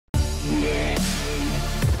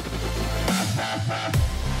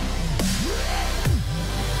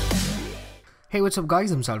Hey, what's up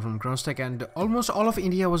guys, I'm Sal from GhHz, and almost all of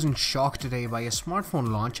India was in shock today by a smartphone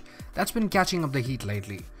launch that's been catching up the heat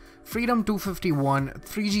lately. Freedom 251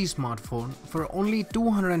 3G smartphone for only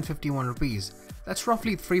 251 rupees. That's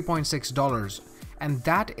roughly $3.6, and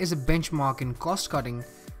that is a benchmark in cost cutting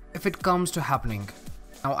if it comes to happening.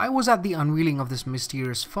 Now, I was at the unveiling of this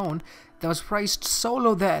mysterious phone that was priced so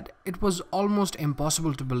low that it was almost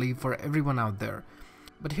impossible to believe for everyone out there.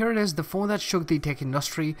 But here it is, the phone that shook the tech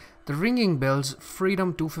industry, the ringing bells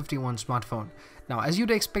Freedom 251 smartphone. Now, as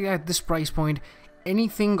you'd expect at this price point,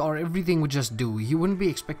 anything or everything would just do. You wouldn't be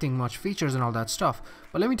expecting much features and all that stuff.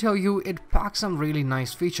 But let me tell you, it packs some really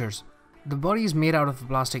nice features. The body is made out of a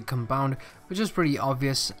plastic compound, which is pretty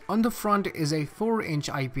obvious. On the front is a 4-inch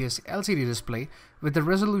IPS LCD display with a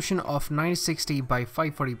resolution of 960 by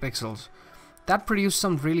 540 pixels. That produced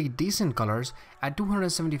some really decent colors at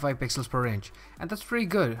 275 pixels per inch, and that's pretty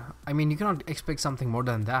good. I mean, you cannot expect something more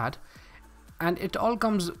than that. And it all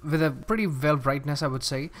comes with a pretty well brightness, I would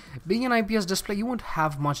say. Being an IPS display, you won't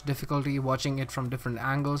have much difficulty watching it from different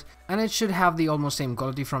angles, and it should have the almost same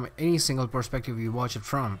quality from any single perspective you watch it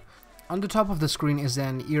from. On the top of the screen is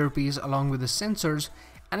an earpiece along with the sensors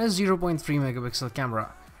and a 0.3 megapixel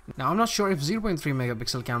camera. Now, I'm not sure if 0.3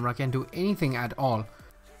 megapixel camera can do anything at all.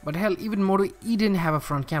 But hell, even Moto E didn't have a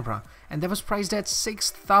front camera, and that was priced at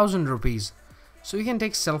 6,000 rupees. So you can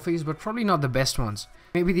take selfies, but probably not the best ones.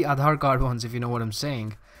 Maybe the Aadhaar card ones, if you know what I'm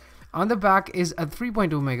saying. On the back is a 3.2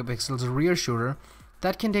 megapixels rear shooter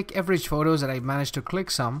that can take average photos that I managed to click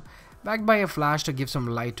some, backed by a flash to give some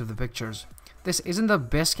light to the pictures. This isn't the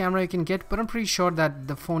best camera you can get, but I'm pretty sure that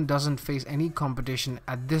the phone doesn't face any competition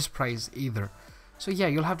at this price either. So yeah,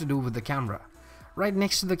 you'll have to do with the camera. Right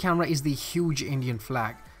next to the camera is the huge Indian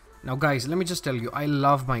flag. Now guys, let me just tell you, I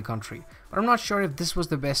love my country, but I'm not sure if this was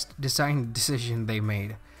the best design decision they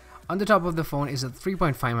made. On the top of the phone is a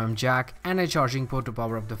 3.5mm jack and a charging port to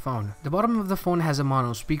power up the phone. The bottom of the phone has a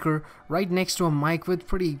mono speaker right next to a mic with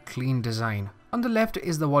pretty clean design. On the left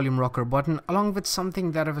is the volume rocker button along with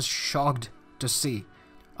something that I was shocked to see.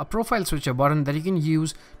 A profile switcher button that you can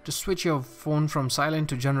use to switch your phone from silent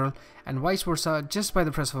to general and vice versa just by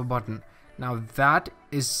the press of a button. Now that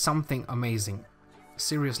is something amazing.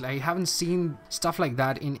 Seriously, I haven't seen stuff like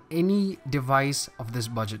that in any device of this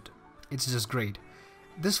budget. It's just great.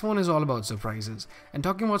 This phone is all about surprises. And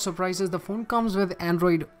talking about surprises, the phone comes with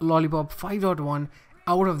Android Lollipop 5.1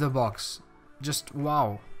 out of the box. Just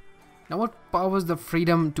wow. Now what powers the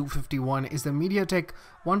Freedom 251 is the MediaTek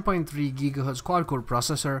 1.3 GHz quad-core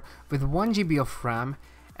processor with 1 GB of RAM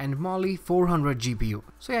and Mali 400 GPU.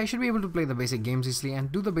 So yeah, I should be able to play the basic games easily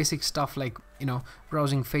and do the basic stuff like,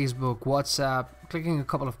 browsing Facebook, WhatsApp, clicking a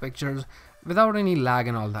couple of pictures without any lag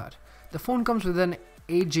and all that. The phone comes with an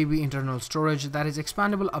 8 GB internal storage that is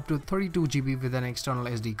expandable up to 32 GB with an external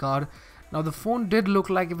SD card. Now the phone did look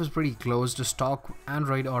like it was pretty close to stock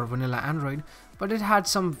Android or vanilla Android, but it had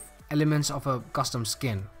some elements of a custom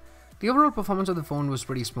skin. The overall performance of the phone was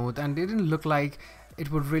pretty smooth and it didn't look like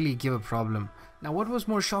it would really give a problem. Now what was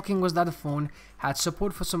more shocking was that the phone had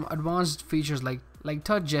support for some advanced features like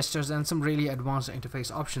touch gestures and some really advanced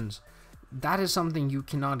interface options. That is something you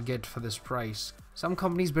cannot get for this price. Some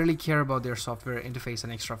companies barely care about their software interface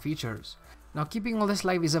and extra features. Now keeping all this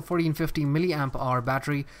live is a 1450 mAh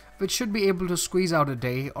battery which should be able to squeeze out a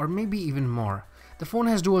day or maybe even more. The phone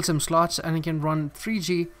has dual SIM slots and it can run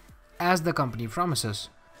 3G as the company promises.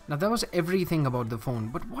 Now that was everything about the phone,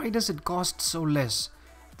 but why does it cost so less?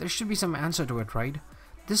 There should be some answer to it, right?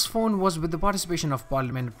 This phone was with the participation of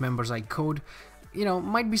parliament members I code,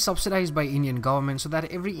 might be subsidized by Indian government so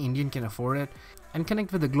that every Indian can afford it and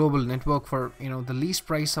connect with the global network for, the least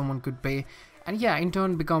price someone could pay, and yeah, in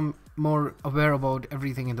turn become more aware about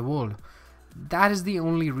everything in the world. That is the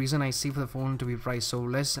only reason I see for the phone to be priced so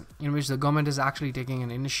less, in which the government is actually taking an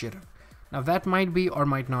initiative. Now that might be or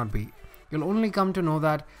might not be. You'll only come to know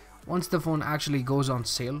that once the phone actually goes on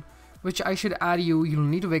sale, which I should add you'll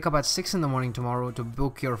need to wake up at 6 in the morning tomorrow to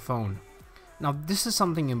book your phone. Now this is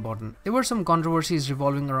something important. There were some controversies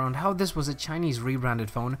revolving around how this was a Chinese rebranded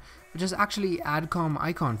phone, which is actually Adcom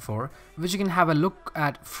Ikon for, which you can have a look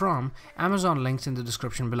at from Amazon, links in the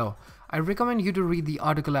description below. I recommend you to read the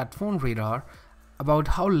article at Phone Radar about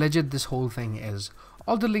how legit this whole thing is.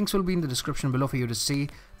 All the links will be in the description below for you to see.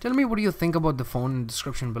 Tell me what do you think about the phone in the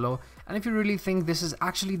description below, and if you really think this is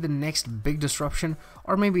actually the next big disruption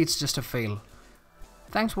or maybe it's just a fail.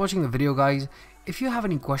 Thanks for watching the video guys. If you have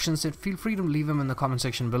any questions, then feel free to leave them in the comment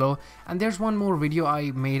section below, and there's one more video I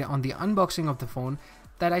made on the unboxing of the phone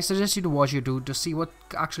that I suggest you to watch YouTube to see what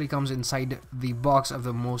actually comes inside the box of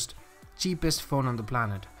the most cheapest phone on the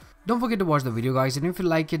planet. Don't forget to watch the video guys, and if you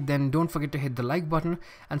like it then don't forget to hit the like button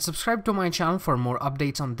and subscribe to my channel for more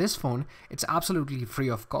updates on this phone. It's absolutely free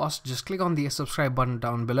of cost. Just click on the subscribe button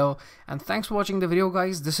down below, and thanks for watching the video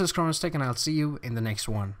guys. This is Tech, and I'll see you in the next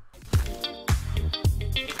one.